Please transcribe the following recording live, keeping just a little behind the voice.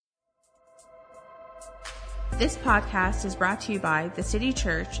This podcast is brought to you by The City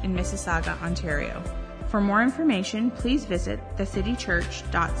Church in Mississauga, Ontario. For more information, please visit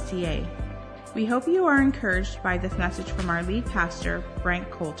thecitychurch.ca. We hope you are encouraged by this message from our lead pastor,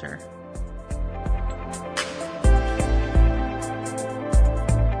 Brent Coulter.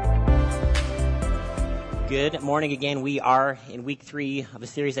 Good morning again. We are in week 3 of a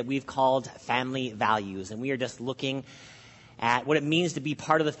series that we've called Family Values, and we are just looking at what it means to be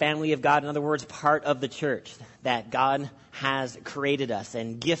part of the family of God. In other words, part of the church, that God has created us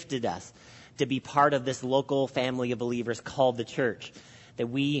and gifted us to be part of this local family of believers called the church. That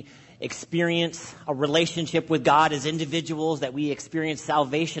we experience a relationship with God as individuals, that we experience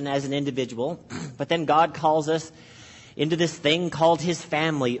salvation as an individual, but then God calls us into this thing called His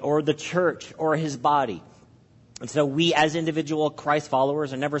family or the church or His body. And so we as individual Christ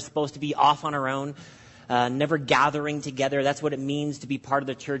followers are never supposed to be off on our own, never gathering together. That's what it means to be part of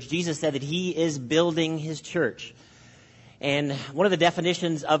the church. Jesus said that He is building His church. And one of the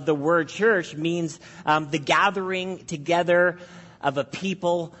definitions of the word church means the gathering together of a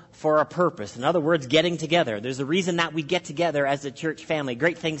people for a purpose. In other words, getting together. There's a reason that we get together as a church family.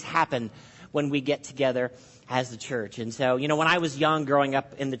 Great things happen when we get together as the church. And so, when I was young growing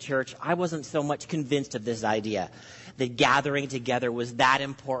up in the church, I wasn't so much convinced of this idea that gathering together was that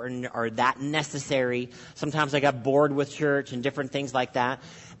important or that necessary. Sometimes I got bored with church and different things like that.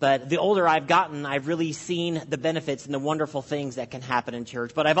 But the older I've gotten, I've really seen the benefits and the wonderful things that can happen in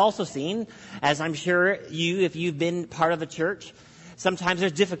church. But I've also seen, as I'm sure if you've been part of a church, sometimes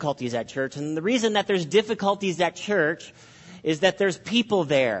there's difficulties at church. And the reason that there's difficulties at church is that there's people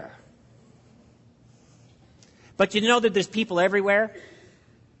there. But you know that there's people everywhere?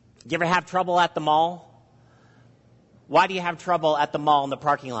 Do you ever have trouble at the mall? Why do you have trouble at the mall in the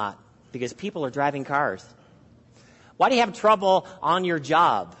parking lot? Because people are driving cars. Why do you have trouble on your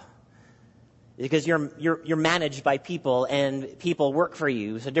job? Because you're managed by people and people work for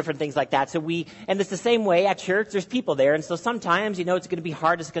you. So different things like that. And it's the same way at church. There's people there. And so sometimes, it's going to be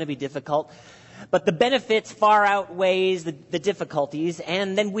hard. It's going to be difficult. But the benefits far outweighs the difficulties.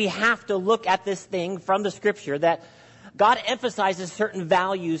 And then we have to look at this thing from the scripture that God emphasizes certain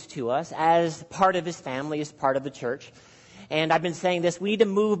values to us as part of His family, as part of the church. And I've been saying this, we need to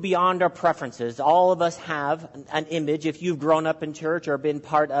move beyond our preferences. All of us have an image. If you've grown up in church or been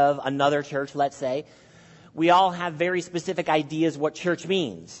part of another church, let's say, we all have very specific ideas what church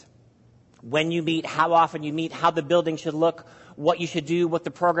means. When you meet, how often you meet, how the building should look, what you should do, what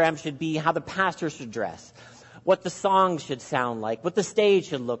the program should be, how the pastor should dress, what the songs should sound like, what the stage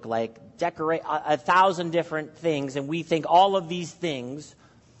should look like, decorate 1,000 different things. And we think all of these things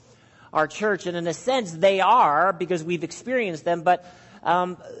are church. And in a sense, they are because we've experienced them. But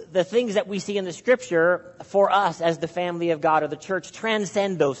the things that we see in the scripture for us as the family of God or the church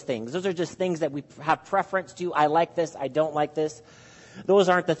transcend those things. Those are just things that we have preference to. I like this. I don't like this. Those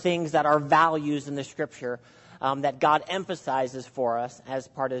aren't the things that are values in the scripture that God emphasizes for us as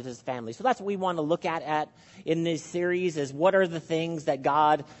part of His family. So that's what we want to look at in this series is what are the things that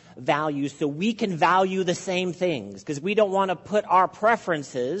God values so we can value the same things. Because we don't want to put our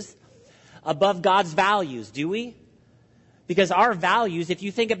preferences above God's values, do we? Because our values, if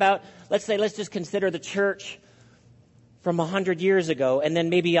you think about, let's just consider the church from 100 years ago, and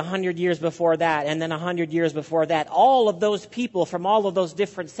then maybe 100 years before that, and then 100 years before that. All of those people from all of those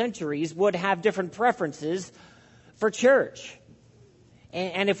different centuries would have different preferences for church.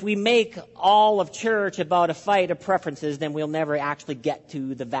 And if we make all of church about a fight of preferences, then we'll never actually get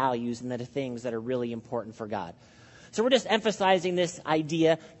to the values and the things that are really important for God. So we're just emphasizing this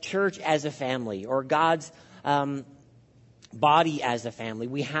idea, church as a family, or God's body as a family.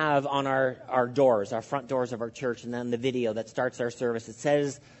 We have on our doors, our front doors of our church, and then the video that starts our service, it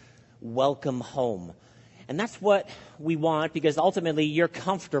says, "Welcome home." And that's what we want because ultimately you're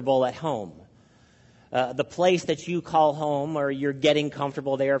comfortable at home. The place that you call home, or you're getting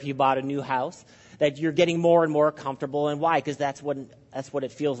comfortable there if you bought a new house, that you're getting more and more comfortable. And why? Because that's what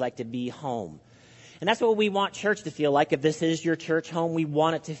it feels like to be home. And that's what we want church to feel like. If this is your church home, we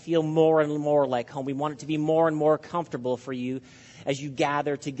want it to feel more and more like home. We want it to be more and more comfortable for you as you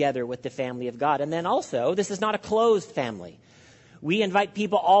gather together with the family of God. And then also, this is not a closed family. We invite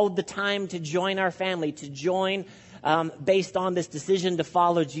people all the time to join our family, to join based on this decision to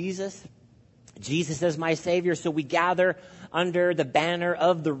follow Jesus. Jesus is my Savior, so we gather under the banner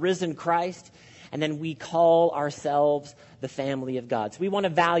of the risen Christ. And then we call ourselves the family of God. So we want to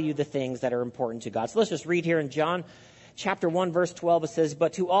value the things that are important to God. So let's just read here in John chapter 1, verse 12. It says,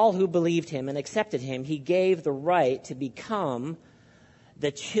 "But to all who believed Him and accepted Him, He gave the right to become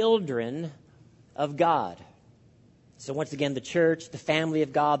the children of God." So once again, the church, the family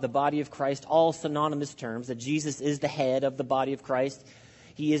of God, the body of Christ, all synonymous terms, that Jesus is the head of the body of Christ.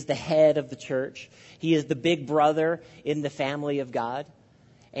 He is the head of the church. He is the big brother in the family of God.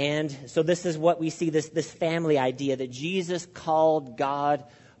 And so this is what we see, this family idea, that Jesus called God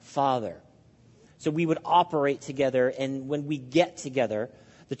Father. So we would operate together, and when we get together,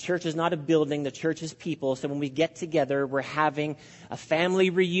 the church is not a building, the church is people. So when we get together, we're having a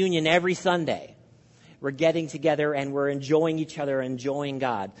family reunion every Sunday. We're getting together and we're enjoying each other, enjoying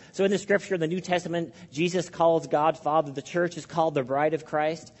God. So in the scripture, the New Testament, Jesus calls God Father. The church is called the bride of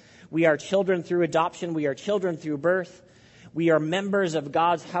Christ. We are children through adoption. We are children through birth. We are members of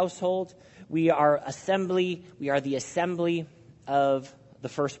God's household. We are assembly. We are the assembly of the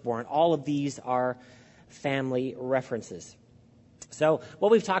firstborn. All of these are family references. So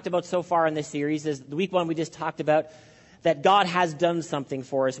what we've talked about so far in this series is the week one we just talked about that God has done something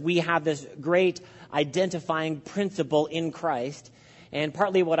for us. We have this great identifying principle in Christ. And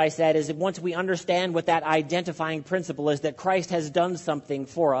partly what I said is that once we understand what that identifying principle is, that Christ has done something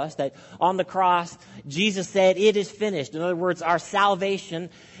for us, that on the cross, Jesus said, it is finished. In other words, our salvation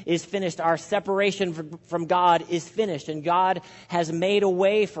is finished. Our separation from God is finished. And God has made a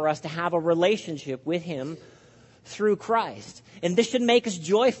way for us to have a relationship with Him through Christ. And this should make us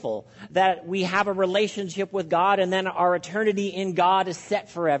joyful that we have a relationship with God and then our eternity in God is set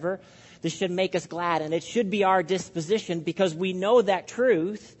forever. This should make us glad, and it should be our disposition because we know that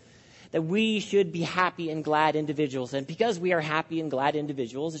truth, that we should be happy and glad individuals. And because we are happy and glad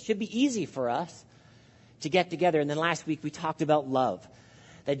individuals, it should be easy for us to get together. And then last week we talked about love,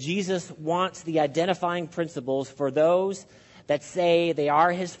 that Jesus wants the identifying principles for those that say they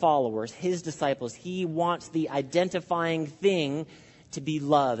are His followers, His disciples. He wants the identifying thing to be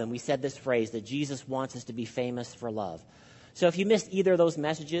love. And we said this phrase, that Jesus wants us to be famous for love. So if you missed either of those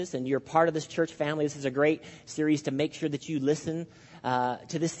messages and you're part of this church family, this is a great series to make sure that you listen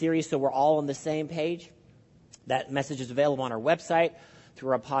to this series so we're all on the same page. That message is available on our website,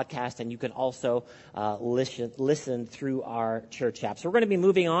 through our podcast, and you can also listen through our church app. So we're going to be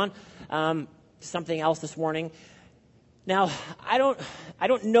moving on to something else this morning. Now, I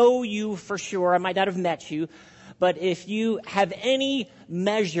don't know you for sure. I might not have met you. But if you have any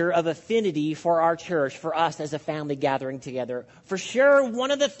measure of affinity for our church, for us as a family gathering together, for sure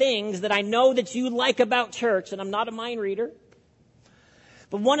one of the things that I know that you like about church, and I'm not a mind reader,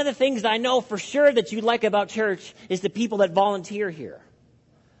 but one of the things that I know for sure that you like about church is the people that volunteer here.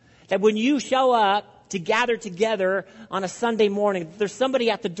 That when you show up to gather together on a Sunday morning, there's somebody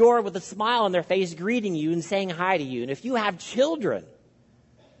at the door with a smile on their face greeting you and saying hi to you. And if you have children,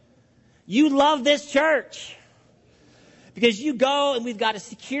 you love this church. Because you go and we've got a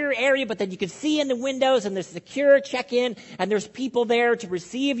secure area, but then you can see in the windows and there's secure check-in and there's people there to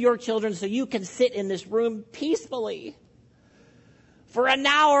receive your children so you can sit in this room peacefully for an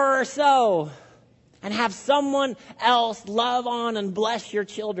hour or so and have someone else love on and bless your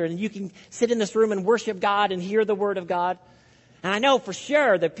children. And you can sit in this room and worship God and hear the Word of God. And I know for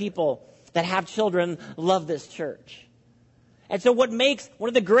sure that people that have children love this church. And so one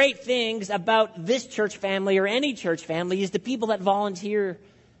of the great things about this church family or any church family is the people that volunteer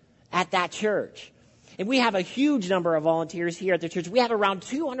at that church. And we have a huge number of volunteers here at the church. We have around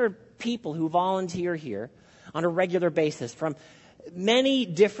 200 people who volunteer here on a regular basis from many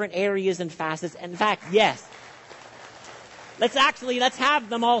different areas and facets. And in fact, yes, let's have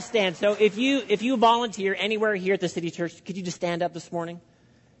them all stand. So if you volunteer anywhere here at the City Church, could you just stand up this morning?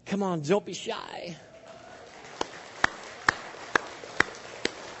 Come on, don't be shy.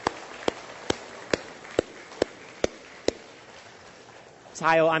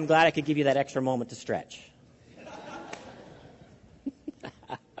 Tayo, I'm glad I could give you that extra moment to stretch.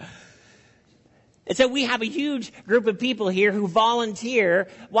 And so we have a huge group of people here who volunteer.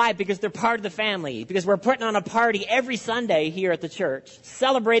 Why? Because they're part of the family. Because we're putting on a party every Sunday here at the church,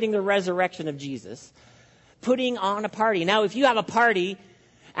 celebrating the resurrection of Jesus, putting on a party. Now, if you have a party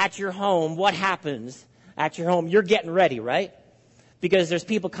at your home, what happens at your home? You're getting ready, right? Because there's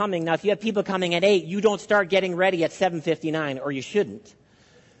people coming. Now, if you have people coming at 8, you don't start getting ready at 7:59, or you shouldn't.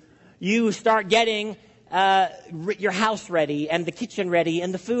 You start getting your house ready and the kitchen ready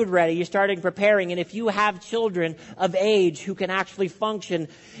and the food ready. You're starting preparing. And if you have children of age who can actually function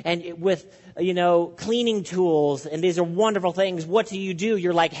and with, cleaning tools, and these are wonderful things, what do?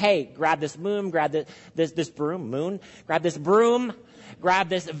 You're like, hey, grab this broom, grab this broom, grab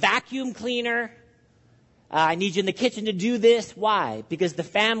this vacuum cleaner. I need you in the kitchen to do this. Why? Because the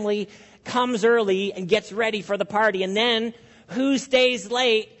family comes early and gets ready for the party. And then who stays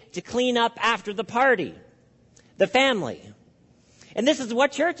late to clean up after the party? The family. And this is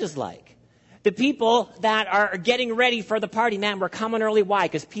what church is like. The people that are getting ready for the party, man, we're coming early. Why?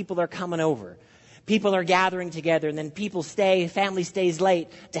 Because people are coming over. People are gathering together, and then family stays late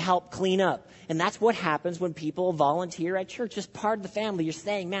to help clean up. And that's what happens when people volunteer at church. Just part of the family. You're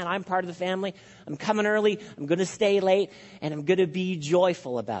saying, man, I'm part of the family. I'm coming early. I'm going to stay late, and I'm going to be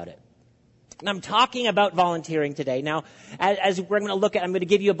joyful about it. And I'm talking about volunteering today. Now, as we're going to look at, I'm going to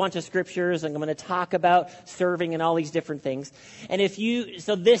give you a bunch of scriptures, and I'm going to talk about serving and all these different things. And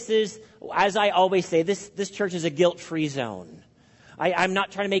so this is, as I always say, this church is a guilt-free zone. I'm not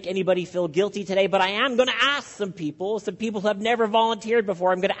trying to make anybody feel guilty today, but I am going to ask some people who have never volunteered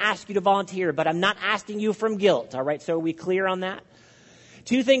before, I'm going to ask you to volunteer, but I'm not asking you from guilt. All right, so are we clear on that?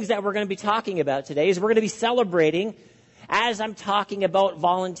 Two things that we're going to be talking about today is we're going to be celebrating, as I'm talking about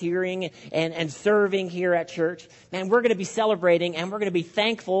volunteering and serving here at church, man, we're going to be celebrating and we're going to be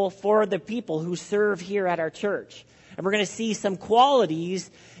thankful for the people who serve here at our church. And we're going to see some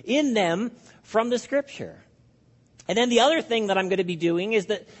qualities in them from the scripture. And then the other thing that I'm going to be doing is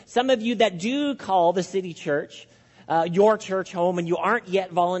that some of you that do call the City Church your church home and you aren't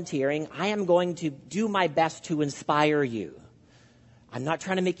yet volunteering, I am going to do my best to inspire you. I'm not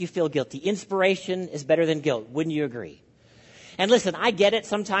trying to make you feel guilty. Inspiration is better than guilt. Wouldn't you agree? And listen, I get it.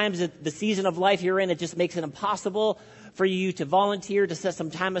 Sometimes the season of life you're in, it just makes it impossible for you to volunteer, to set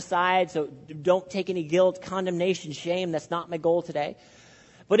some time aside. So don't take any guilt, condemnation, shame. That's not my goal today.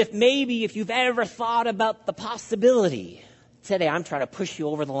 But if you've ever thought about the possibility, today I'm trying to push you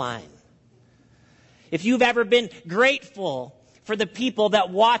over the line. If you've ever been grateful for the people that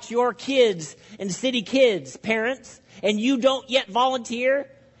watch your kids and City Kids, parents, and you don't yet volunteer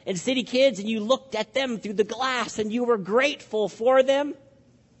in City Kids, and you looked at them through the glass and you were grateful for them,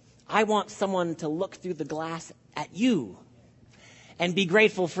 I want someone to look through the glass at you and be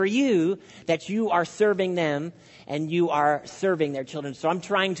grateful for you that you are serving them and you are serving their children. So I'm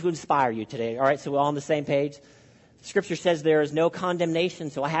trying to inspire you today. All right, so we're all on the same page. Scripture says there is no condemnation,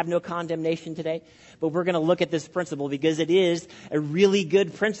 so I have no condemnation today. But we're going to look at this principle because it is a really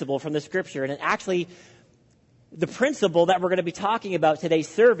good principle from the Scripture. And actually, the principle that we're going to be talking about today,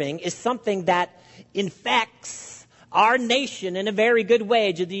 serving, is something that infects our nation in a very good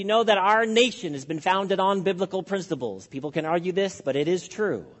way. Do you know that our nation has been founded on biblical principles? People can argue this, but it is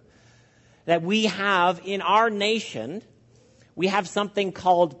true. That we have in our nation, we have something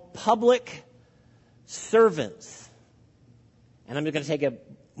called public servants. And I'm just going to take a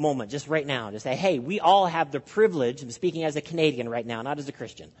moment just right now to say, hey, we all have the privilege, I'm speaking as a Canadian right now, not as a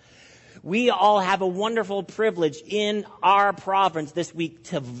Christian. We all have a wonderful privilege in our province this week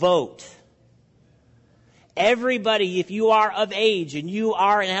to vote. Everybody, if you are of age and you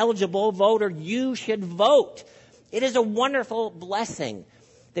are an eligible voter, you should vote. It is a wonderful blessing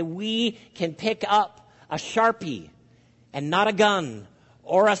that we can pick up a Sharpie and not a gun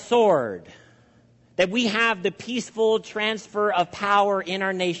or a sword. That we have the peaceful transfer of power in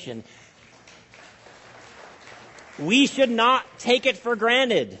our nation. We should not take it for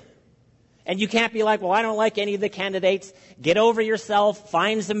granted. And you can't be like, well, I don't like any of the candidates. Get over yourself,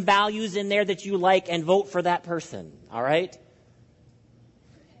 find some values in there that you like, and vote for that person. All right?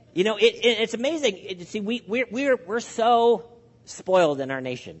 You know, it's amazing. See, we're so spoiled in our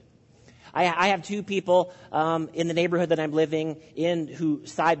nation. I have two people in the neighborhood that I'm living in who,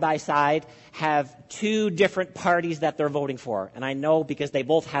 side by side, have two different parties that they're voting for. And I know because they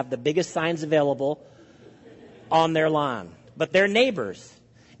both have the biggest signs available on their lawn. But they're neighbors.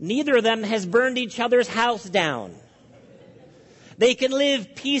 Neither of them has burned each other's house down. They can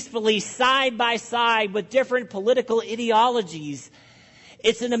live peacefully side by side with different political ideologies.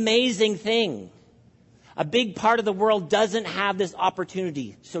 It's an amazing thing. A big part of the world doesn't have this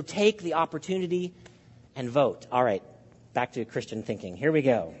opportunity. So take the opportunity and vote. All right, back to Christian thinking. Here we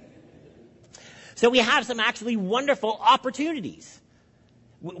go. So we have some actually wonderful opportunities.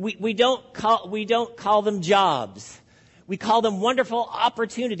 We don't call them jobs. We call them wonderful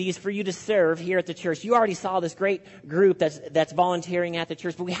opportunities for you to serve here at the church. You already saw this great group that's volunteering at the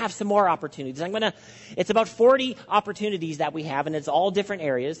church, but we have some more opportunities. It's about 40 opportunities that we have, and it's all different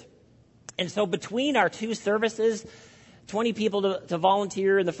areas. And so between our two services, 20 people to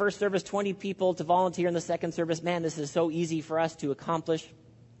volunteer in the first service, 20 people to volunteer in the second service. Man, this is so easy for us to accomplish.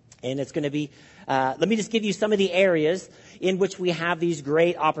 And it's going to be, let me just give you some of the areas in which we have these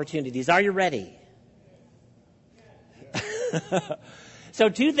great opportunities. Are you ready? So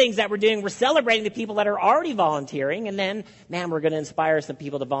two things that we're doing, we're celebrating the people that are already volunteering, and then, man, we're going to inspire some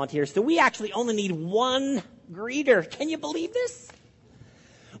people to volunteer. So we actually only need one greeter. Can you believe this?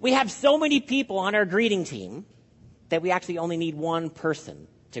 We have so many people on our greeting team that we actually only need one person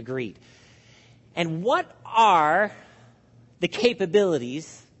to greet. And what are the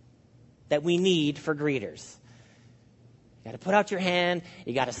capabilities that we need for greeters. You got to put out your hand.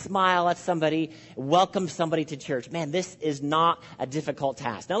 You got to smile at somebody, welcome somebody to church. Man, this is not a difficult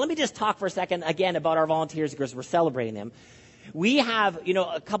task. Now, let me just talk for a second again about our volunteers because we're celebrating them. We have,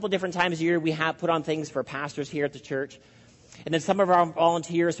 a couple different times a year, we have put on things for pastors here at the church. And then some of our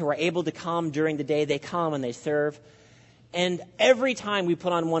volunteers who are able to come during the day, they come and they serve. And every time we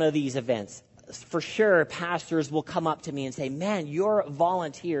put on one of these events, for sure, pastors will come up to me and say, man, your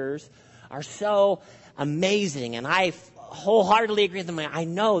volunteers are so amazing. And I wholeheartedly agree with them. I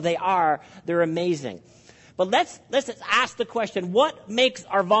know they are. They're amazing. But let's ask the question, what makes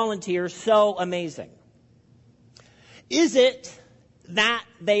our volunteers so amazing? Is it that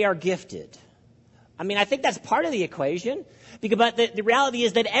they are gifted? I think that's part of the equation. But the reality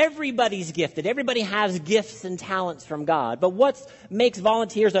is that everybody's gifted. Everybody has gifts and talents from God. But what makes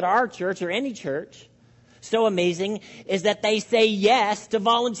volunteers at our church or any church so amazing is that they say yes to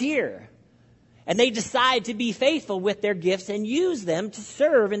volunteer. And they decide to be faithful with their gifts and use them to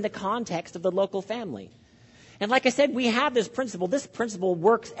serve in the context of the local family. And like I said, we have this principle. This principle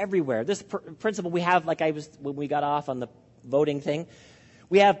works everywhere. This principle we have, when we got off on the voting thing,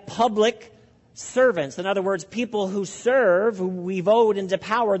 we have public servants. In other words, people who serve, who we vote into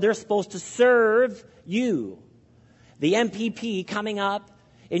power, they're supposed to serve you. The MPP coming up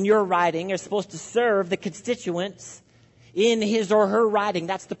in your riding is supposed to serve the constituents in his or her riding.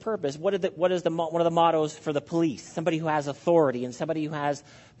 That's the purpose. What is one of the mottos for the police? Somebody who has authority and somebody who has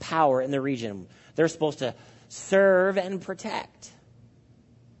power in the region. They're supposed to serve and protect.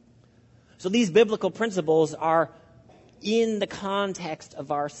 So these biblical principles are in the context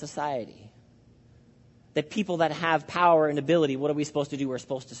of our society. That people that have power and ability, what are we supposed to do? We're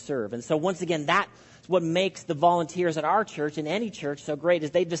supposed to serve. And so once again, that's what makes the volunteers at our church and any church so great,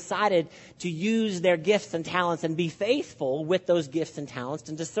 is they decided to use their gifts and talents and be faithful with those gifts and talents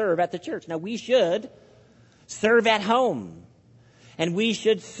and to serve at the church. Now, we should serve at home. And we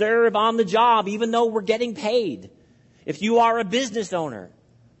should serve on the job, even though we're getting paid. If you are a business owner,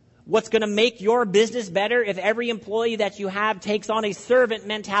 what's going to make your business better if every employee that you have takes on a servant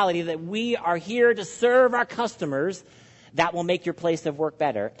mentality that we are here to serve our customers? That will make your place of work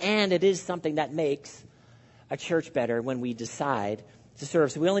better. And it is something that makes a church better when we decide to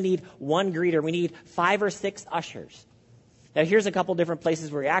serve. So we only need one greeter. We need 5 or 6 ushers. Now, here's a couple different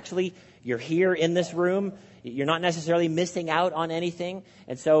places where you're here in this room. You're not necessarily missing out on anything.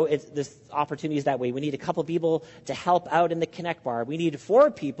 And so this opportunity is that way. We need a couple people to help out in the Connect Bar. We need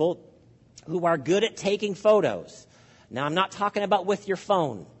 4 people who are good at taking photos. Now, I'm not talking about with your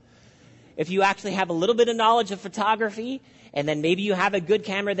phone. If you actually have a little bit of knowledge of photography, and then maybe you have a good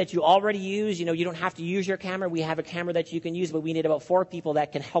camera that you already use, you don't have to use your camera. We have a camera that you can use, but we need about 4 people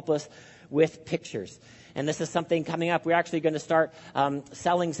that can help us with pictures. And this is something coming up. We're actually going to start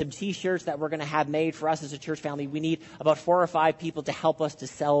selling some T-shirts that we're going to have made for us as a church family. We need about 4 or 5 people to help us to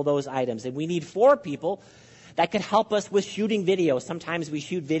sell those items. And we need 4 people that could help us with shooting videos. Sometimes we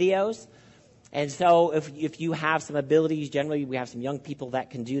shoot videos. And so if you have some abilities, generally we have some young people that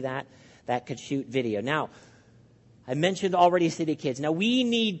can do that could shoot video. Now, I mentioned already City Kids. Now, we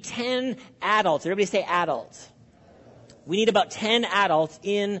need 10 adults. Everybody say adults. We need about 10 adults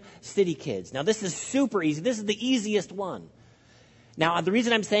in City Kids. Now, this is super easy. This is the easiest one. Now, the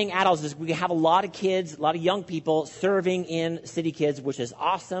reason I'm saying adults is we have a lot of kids, a lot of young people serving in City Kids, which is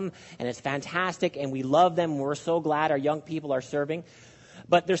awesome, and it's fantastic, and we love them. We're so glad our young people are serving.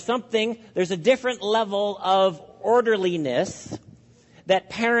 But there's a different level of orderliness that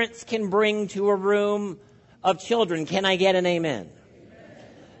parents can bring to a room of children. Can I get an amen?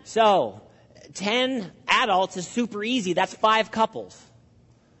 So, 10 adults is super easy. That's 5 couples.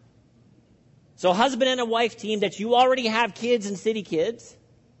 So husband and a wife team that you already have kids and City Kids.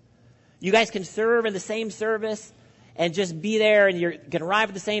 You guys can serve in the same service and just be there, and you can arrive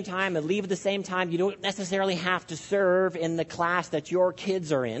at the same time and leave at the same time. You don't necessarily have to serve in the class that your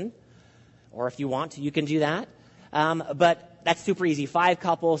kids are in. Or if you want to, you can do that. But that's super easy. 5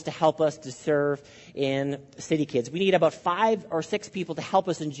 couples to help us to serve in City Kids. We need about 5 or 6 people to help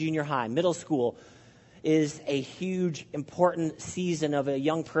us in junior high. Middle school is a huge, important season of a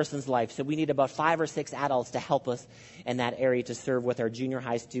young person's life. So we need about 5 or 6 adults to help us in that area to serve with our junior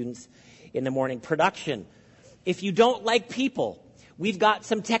high students in the morning. Production. If you don't like people, we've got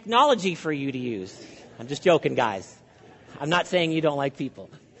some technology for you to use. I'm just joking, guys. I'm not saying you don't like people.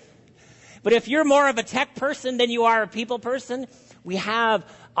 But if you're more of a tech person than you are a people person, we have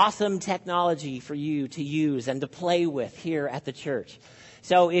awesome technology for you to use and to play with here at the church.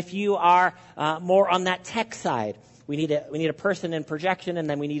 So if you are more on that tech side, we need a person in projection, and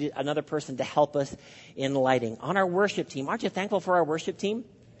then we need another person to help us in lighting. On our worship team, aren't you thankful for our worship team?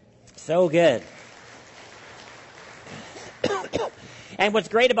 So good. And what's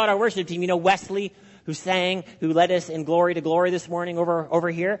great about our worship team, Wesley, who led us in glory to glory this morning over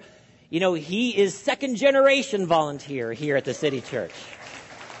here, he is second generation volunteer here at the City Church.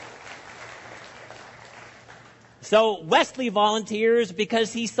 So Wesley volunteers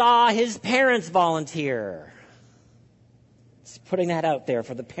because he saw his parents volunteer. Just putting that out there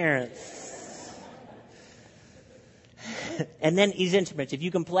for the parents. And then these instruments, if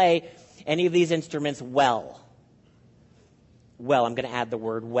you can play any of these instruments well, I'm going to add the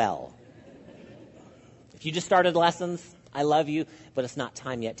word well. If you just started lessons, I love you, but it's not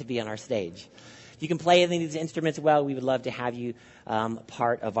time yet to be on our stage. If you can play any of these instruments well, we would love to have you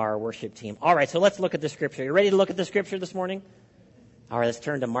part of our worship team. All right, so let's look at the scripture. You ready to look at the scripture this morning? All right, let's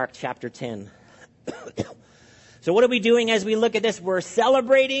turn to Mark chapter 10. So what are we doing as we look at this? We're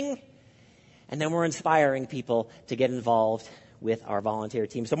celebrating, and then we're inspiring people to get involved with our volunteer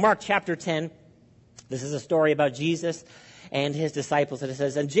team. So Mark chapter 10, this is a story about Jesus and his disciples. And it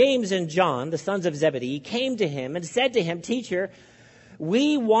says, "And James and John, the sons of Zebedee, came to him and said to him, 'Teacher,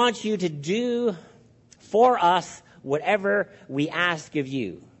 we want you to do for us whatever we ask of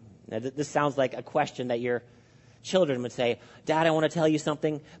you.'" Now, this sounds like a question that your children would say, "Dad, I want to tell you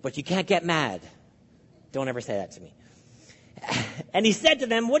something, but you can't get mad." Don't ever say that to me. And he said to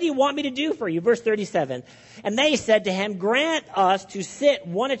them, "What do you want me to do for you?" Verse 37. "And they said to him, 'Grant us to sit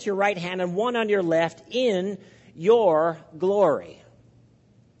one at your right hand and one on your left in your glory.'"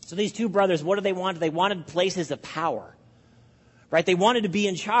 So these two brothers, what do they want? They wanted places of power, right? They wanted to be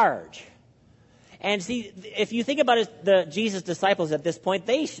in charge. And see, if you think about the Jesus disciples at this point,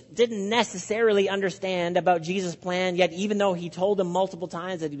 they didn't necessarily understand about Jesus' plan yet, even though he told them multiple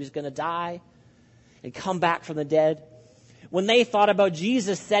times that he was going to die and come back from the dead. When they thought about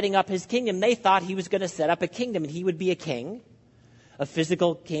Jesus setting up his kingdom, they thought he was going to set up a kingdom and he would be a king, a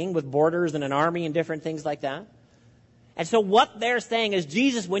physical king with borders and an army and different things like that. And so what they're saying is,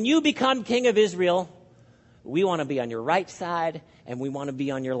 Jesus, when you become king of Israel, we want to be on your right side and we want to be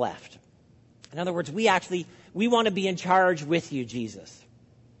on your left. In other words, we want to be in charge with you, Jesus.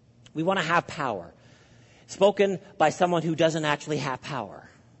 We want to have power. Spoken by someone who doesn't actually have power.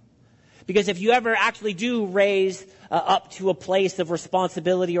 Because if you ever actually do raise up to a place of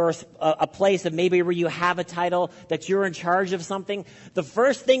responsibility or a place of maybe where you have a title that you're in charge of something, the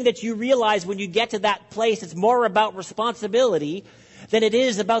first thing that you realize when you get to that place, it's more about responsibility than it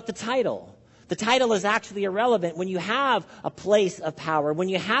is about the title. The title is actually irrelevant. When you have a place of power, when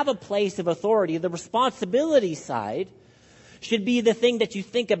you have a place of authority, the responsibility side should be the thing that you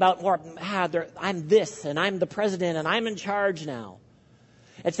think about more. I'm this, and I'm the president, and I'm in charge now.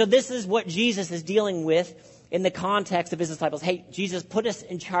 And so this is what Jesus is dealing with in the context of his disciples. Hey, Jesus, put us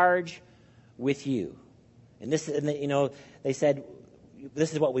in charge with you. And they said,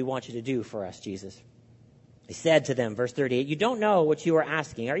 this is what we want you to do for us, Jesus. He said to them, verse 38, "You don't know what you are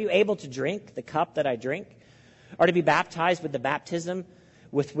asking. Are you able to drink the cup that I drink, or to be baptized with the baptism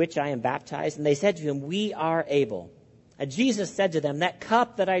with which I am baptized?" And they said to him, "We are able." And Jesus said to them, "That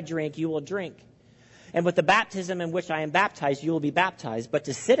cup that I drink, you will drink. And with the baptism in which I am baptized, you will be baptized. But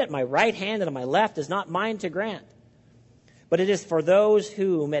to sit at my right hand and on my left is not mine to grant, but it is for those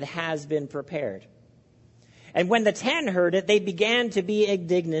whom it has been prepared." And when the 10 heard it, they began to be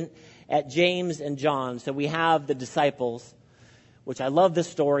indignant at James and John. So we have the disciples, which I love this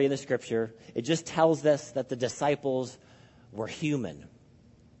story in the scripture. It just tells us that the disciples were human.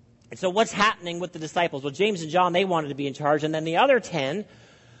 And so what's happening with the disciples? Well, James and John, they wanted to be in charge. And then the other 10,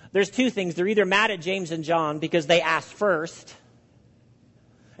 there's two things. They're either mad at James and John because they asked first,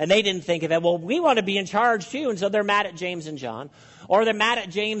 and they didn't think of it. Well, we want to be in charge too, and so they're mad at James and John. Or they're mad at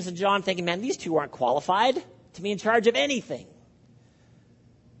James and John thinking, man, these two aren't qualified to be in charge of anything.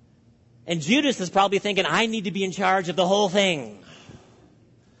 And Judas is probably thinking, I need to be in charge of the whole thing.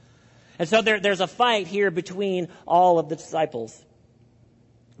 And so there's a fight here between all of the disciples.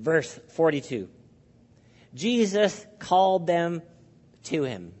 Verse 42. Jesus called them to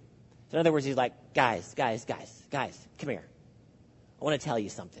him. In other words, he's like, guys, come here. I want to tell you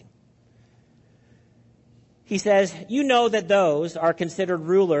something. He says, you know that those are considered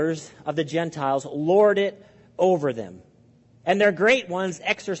rulers of the Gentiles lord it over them, and their great ones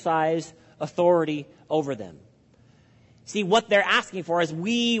exercise authority over them. See, what they're asking for is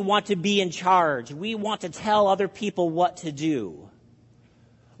we want to be in charge. We want to tell other people what to do.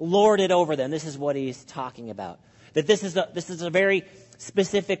 Lord it over them. This is what he's talking about. That this is a very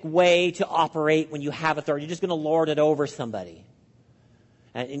specific way to operate when you have authority. You're just going to lord it over somebody.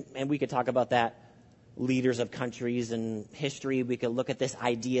 And we could talk about that. Leaders of countries and history. We could look at this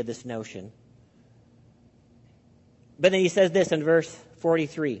idea, this notion. But then he says this in verse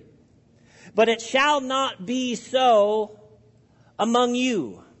 43. But it shall not be so among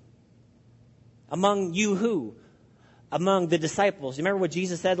you. Among you who? Among the disciples. You remember what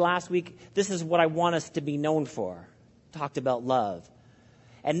Jesus said last week? This is what I want us to be known for. Talked about love.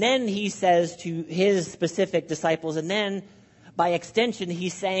 And then he says to his specific disciples, and then by extension,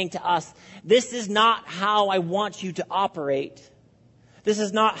 he's saying to us, this is not how I want you to operate. This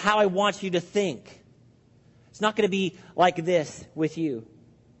is not how I want you to think. It's not going to be like this with you.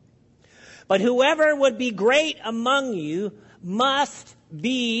 But whoever would be great among you must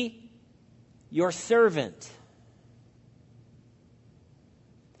be your servant.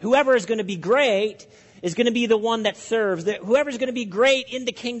 Whoever is going to be great is going to be the one that serves. Whoever is going to be great in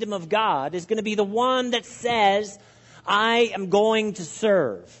the kingdom of God is going to be the one that says, I am going to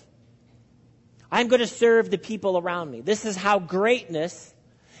serve. I'm going to serve the people around me. This is how greatness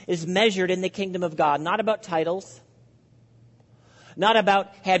is measured in the kingdom of God. Not about titles. Not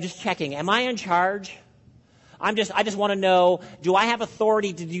about, hey, I'm just checking. Am I in charge? I just want to know, do I have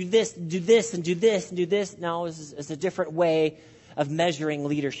authority to do this, and do this, and do this, and do this? No, it's a different way of measuring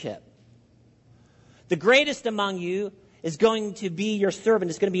leadership. The greatest among you is going to be your servant.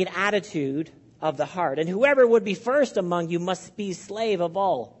 It's going to be an attitude of the heart. And whoever would be first among you must be slave of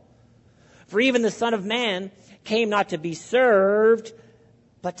all. For even the Son of Man came not to be served,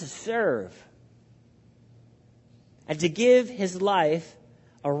 but to serve, and to give his life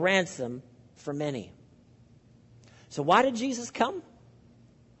a ransom for many. So why did Jesus come?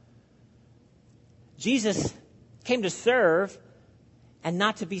 Jesus came to serve and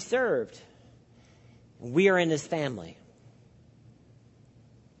not to be served. We are in his family.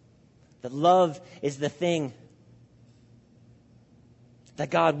 That love is the thing that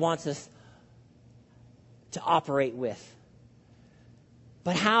God wants us to operate with.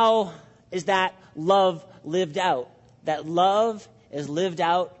 But how is that love lived out? That love is lived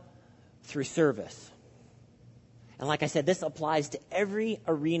out through service. And like I said, this applies to every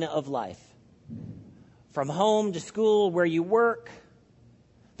arena of life. From home to school, where you work,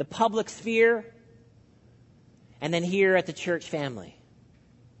 the public sphere, and then here at the church family.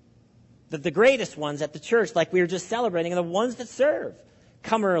 The greatest ones at the church, like we were just celebrating, are the ones that serve.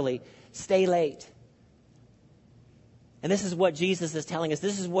 Come early, stay late. And this is what Jesus is telling us.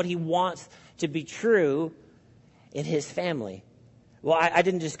 This is what he wants to be true in his family. Well, I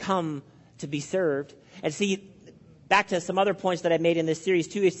didn't just come to be served. And see, back to some other points that I made in this series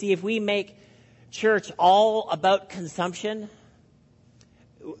too, is see, if we make church all about consumption,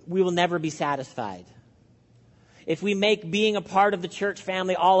 we will never be satisfied. If we make being a part of the church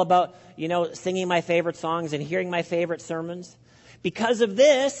family all about, singing my favorite songs and hearing my favorite sermons, because of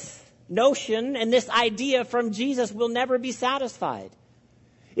this notion and this idea from Jesus, we'll never be satisfied.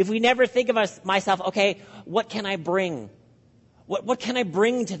 If we never think of myself, okay, what can I bring? What can I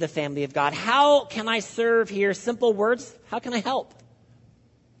bring to the family of God? How can I serve here? Simple words. How can I help?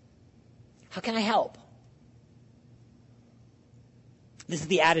 How can I help? This is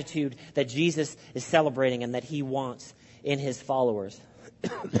the attitude that Jesus is celebrating and that he wants in his followers.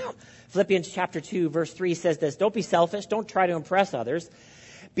 Philippians chapter 2, verse 3 says this, don't be selfish. Don't try to impress others.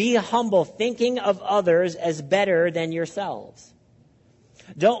 Be humble, thinking of others as better than yourselves.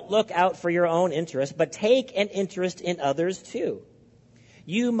 Don't look out for your own interest, but take an interest in others too.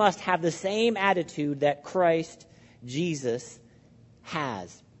 You must have the same attitude that Christ Jesus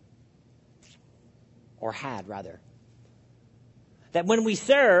has. Or had, rather. That when we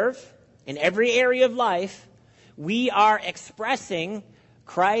serve in every area of life, we are expressing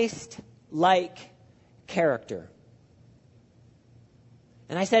Christ-like character.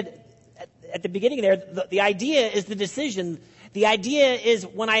 And I said at the beginning there, the idea is the decision. The idea is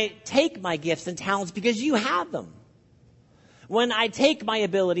when I take my gifts and talents because you have them. When I take my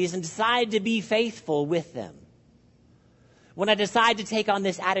abilities and decide to be faithful with them. When I decide to take on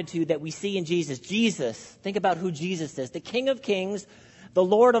this attitude that we see in Jesus. Jesus, think about who Jesus is. The King of Kings, the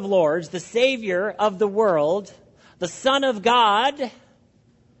Lord of Lords, the Savior of the world, the Son of God.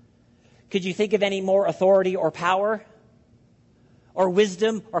 Could you think of any more authority or power or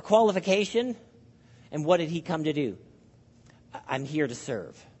wisdom or qualification? And what did he come to do? I'm here to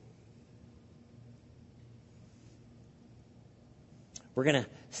serve. We're going to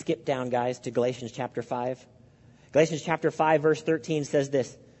skip down, guys, to Galatians chapter 5. Galatians chapter 5, verse 13 says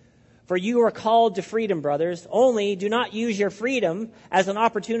this, for you are called to freedom, brothers. Only do not use your freedom as an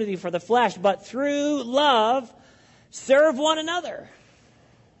opportunity for the flesh, but through love, serve one another.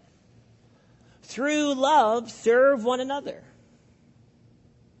 Through love, serve one another.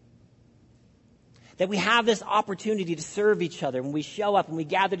 That we have this opportunity to serve each other when we show up and we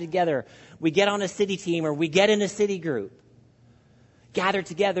gather together. We get on a city team or we get in a city group. Gather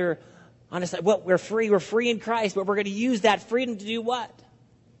together Honestly, well, we're free in Christ, but we're going to use that freedom to do what?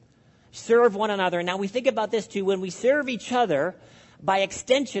 Serve one another. Now we think about this too. When we serve each other, by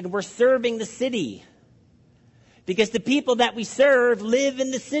extension, we're serving the city. Because the people that we serve live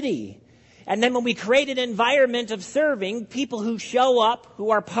in the city. And then when we create an environment of serving, people who show up,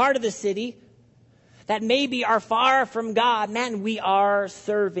 who are part of the city, that maybe are far from God, man, we are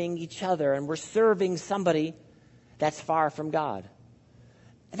serving each other, and we're serving somebody that's far from God.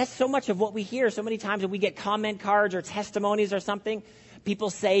 And that's so much of what we hear. So many times when we get comment cards or testimonies or something, people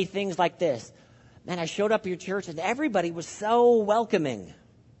say things like this. Man, I showed up at your church and everybody was so welcoming.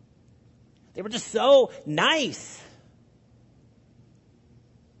 They were just so nice.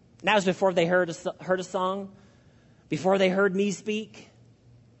 And that was before they heard a song, before they heard me speak.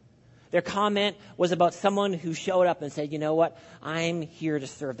 Their comment was about someone who showed up and said, you know what? I'm here to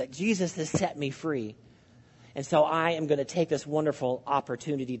serve. That Jesus has set me free. And so I am going to take this wonderful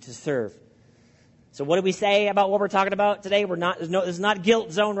opportunity to serve. So what do we say about what we're talking about today? It's not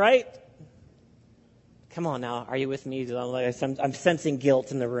guilt zone, right? Come on now. Are you with me? I'm sensing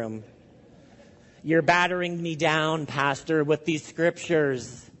guilt in the room. You're battering me down, Pastor, with these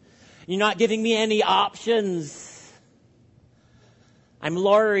scriptures. You're not giving me any options. I'm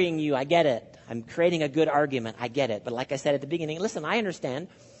lowering you. I get it. I'm creating a good argument. I get it. But like I said at the beginning, listen, I understand.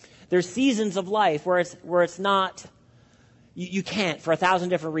 There's seasons of life where it's not, you can't for 1,000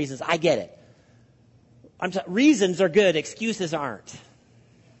 different reasons. I get it. Reasons are good. Excuses aren't.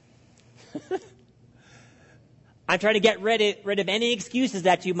 I'm trying to get rid of any excuses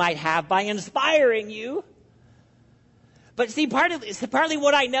that you might have by inspiring you. But see, partly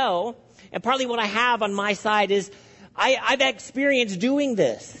what I know and partly what I have on my side is I've experienced doing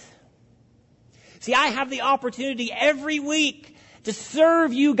this. See, I have the opportunity every week to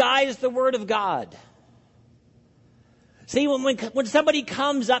serve you guys the Word of God. See, when somebody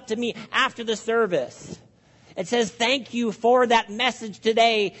comes up to me after the service and says, thank you for that message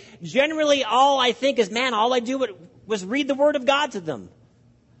today, generally all I think is, man, all I do was read the Word of God to them.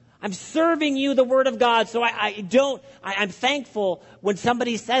 I'm serving you the Word of God, so I'm thankful when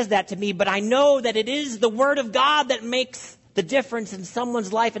somebody says that to me, but I know that it is the Word of God that makes the difference in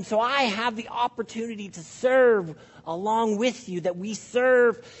someone's life, and so I have the opportunity to serve along with you, that we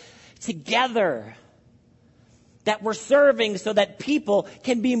serve together, that we're serving so that people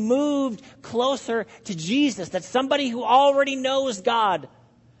can be moved closer to Jesus, that somebody who already knows God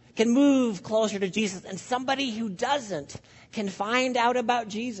can move closer to Jesus, and somebody who doesn't can find out about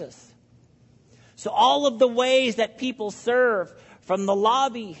Jesus. So all of the ways that people serve, from the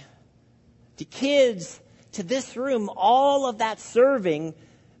lobby to kids to this room, all of that serving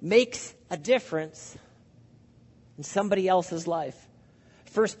makes a difference in somebody else's life.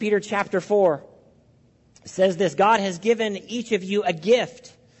 1 Peter chapter 4 says this: God has given each of you a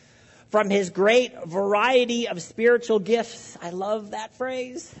gift from his great variety of spiritual gifts. I love that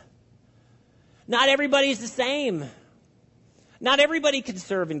phrase. Not everybody's the same. Not everybody can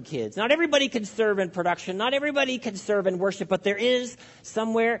serve in kids. Not everybody can serve in production. Not everybody can serve in worship. But there is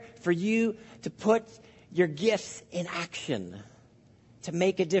somewhere for you to put your gifts in action to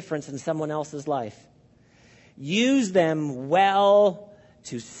make a difference in someone else's life. Use them well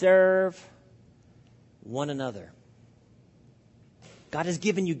to serve one another. God has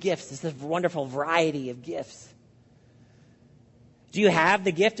given you gifts. It's this wonderful variety of gifts. Do you have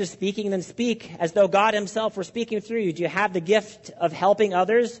the gift of speaking? Then speak as though God himself were speaking through you. Do you have the gift of helping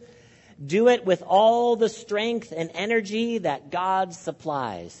others? Do it with all the strength and energy that God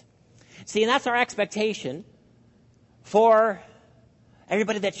supplies. See, and that's our expectation for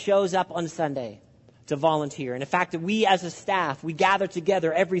everybody that shows up on Sunday to volunteer. And in fact, we as a staff, we gather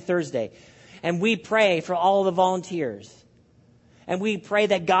together every Thursday and we pray for all the volunteers. And we pray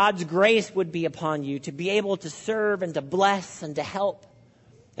that God's grace would be upon you to be able to serve and to bless and to help.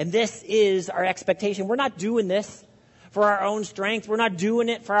 And this is our expectation. We're not doing this for our own strength. We're not doing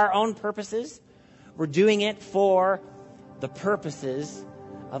it for our own purposes. We're doing it for the purposes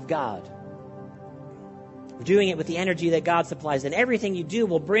of God. We're doing it with the energy that God supplies. And everything you do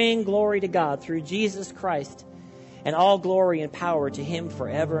will bring glory to God through Jesus Christ. And all glory and power to him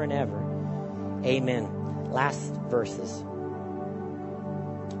forever and ever. Amen. Last verses.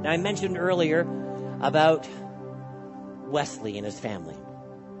 Now, I mentioned earlier about Wesley and his family.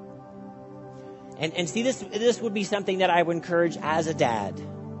 And see, this would be something that I would encourage as a dad.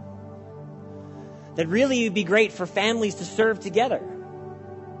 That really would be great for families to serve together.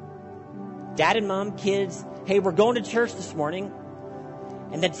 Dad and mom, kids, hey, we're going to church this morning.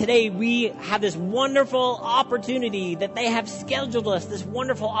 And that today we have this wonderful opportunity that they have scheduled us, this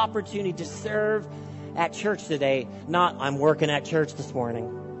wonderful opportunity to serve at church today. Not, I'm working at church this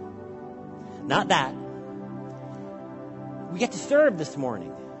morning. Not that. We get to serve this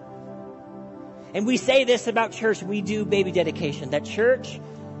morning. And we say this about church. We do baby dedication. That church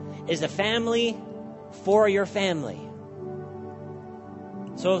is a family for your family.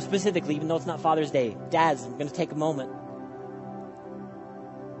 So specifically, even though it's not Father's Day, dads, I'm going to take a moment.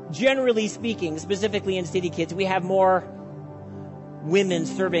 Generally speaking, specifically in City Kids, we have more women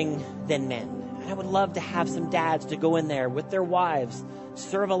serving than men. And I would love to have some dads to go in there with their wives,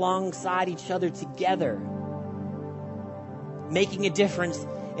 serve alongside each other together, making a difference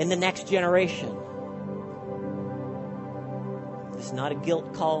in the next generation. It's not a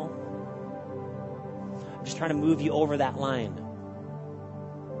guilt call. I'm just trying to move you over that line.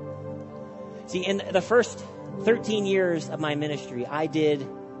 See, in the first 13 years of my ministry, I did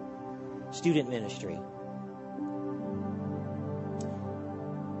student ministry.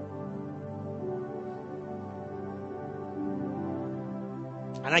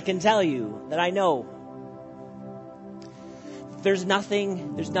 And I can tell you that I know there's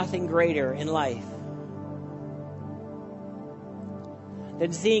nothing greater in life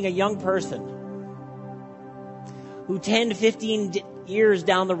than seeing a young person who 10 to 15 years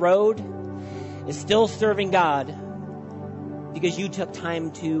down the road is still serving God because you took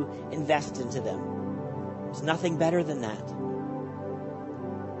time to invest into them. There's nothing better than that.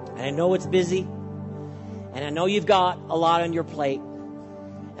 And I know it's busy, and I know you've got a lot on your plate,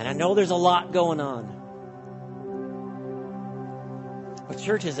 and I know there's a lot going on. But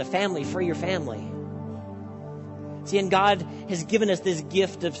church is a family for your family. See, and God has given us this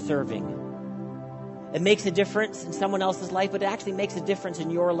gift of serving. It makes a difference in someone else's life, but it actually makes a difference in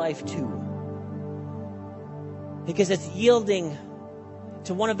your life too. Because it's yielding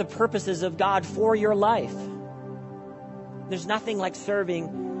to one of the purposes of God for your life. There's nothing like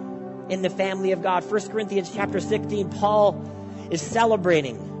serving in the family of God. 1 Corinthians chapter 16, Paul is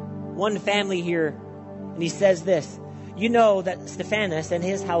celebrating one family here, and he says this: you know that Stephanas and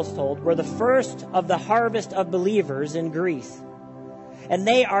his household were the first of the harvest of believers in Greece. And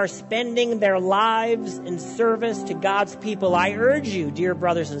they are spending their lives in service to God's people. I urge you, dear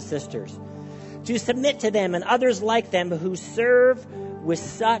brothers and sisters, to submit to them and others like them who serve with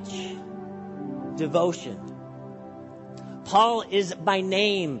such devotion. Paul is by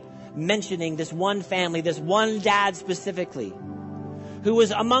name mentioning this one family, this one dad specifically, who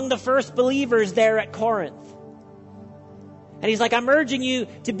was among the first believers there at Corinth. And he's like, I'm urging you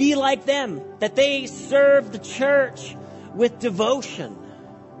to be like them, that they serve the church with devotion,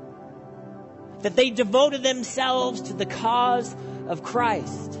 that they devoted themselves to the cause of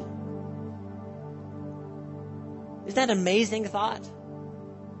Christ. Isn't that an amazing thought?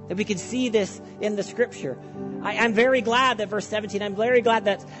 That we can see this in the scripture. I'm very glad that verse 17, I'm very glad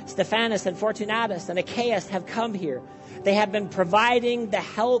that Stephanas and Fortunatus and Achaeus have come here. They have been providing the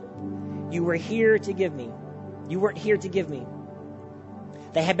help you were here to give me. You weren't here to give me.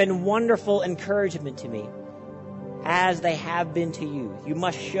 They have been wonderful encouragement to me, as they have been to you. You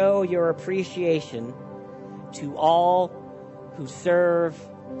must show your appreciation to all who serve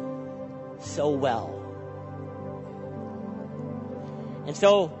so well. And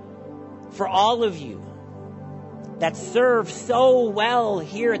so, for all of you that serve so well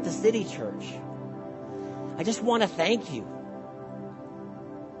here at the City Church, I just want to thank you.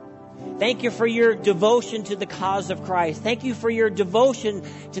 Thank you for your devotion to the cause of Christ. Thank you for your devotion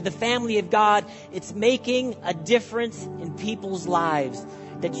to the family of God. It's making a difference in people's lives.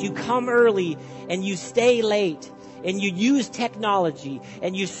 That you come early and you stay late and you use technology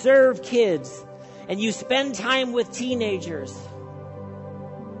and you serve kids and you spend time with teenagers.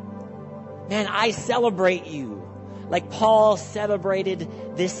 Man, I celebrate you like Paul celebrated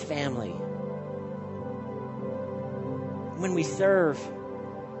this family. When we serve,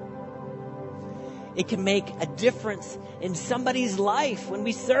 it can make a difference in somebody's life. When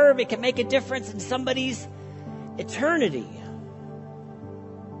we serve, it can make a difference in somebody's eternity.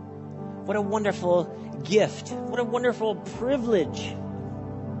 What a wonderful gift. What a wonderful privilege.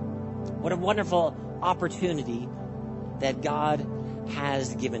 What a wonderful opportunity that God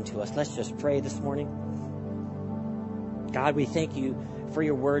has given to us. Let's just pray this morning. God, we thank you for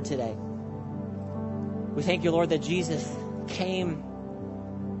your word today. We thank you, Lord, that Jesus came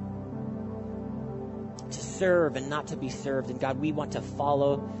to serve and not to be served. And God, we want to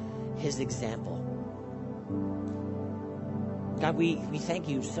follow his example. God, we thank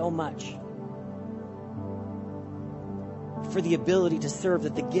you so much for the ability to serve,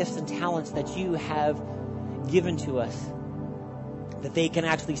 that the gifts and talents that you have given to us, that they can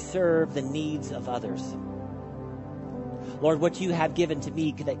actually serve the needs of others. Lord, what you have given to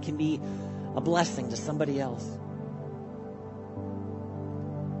me that can be a blessing to somebody else.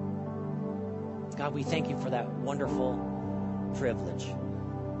 God, we thank you for that wonderful privilege.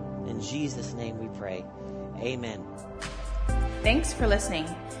 In Jesus' name we pray. Amen. Thanks for listening.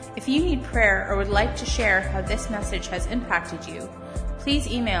 If you need prayer or would like to share how this message has impacted you, please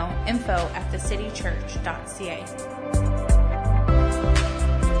email info@thecitychurch.ca.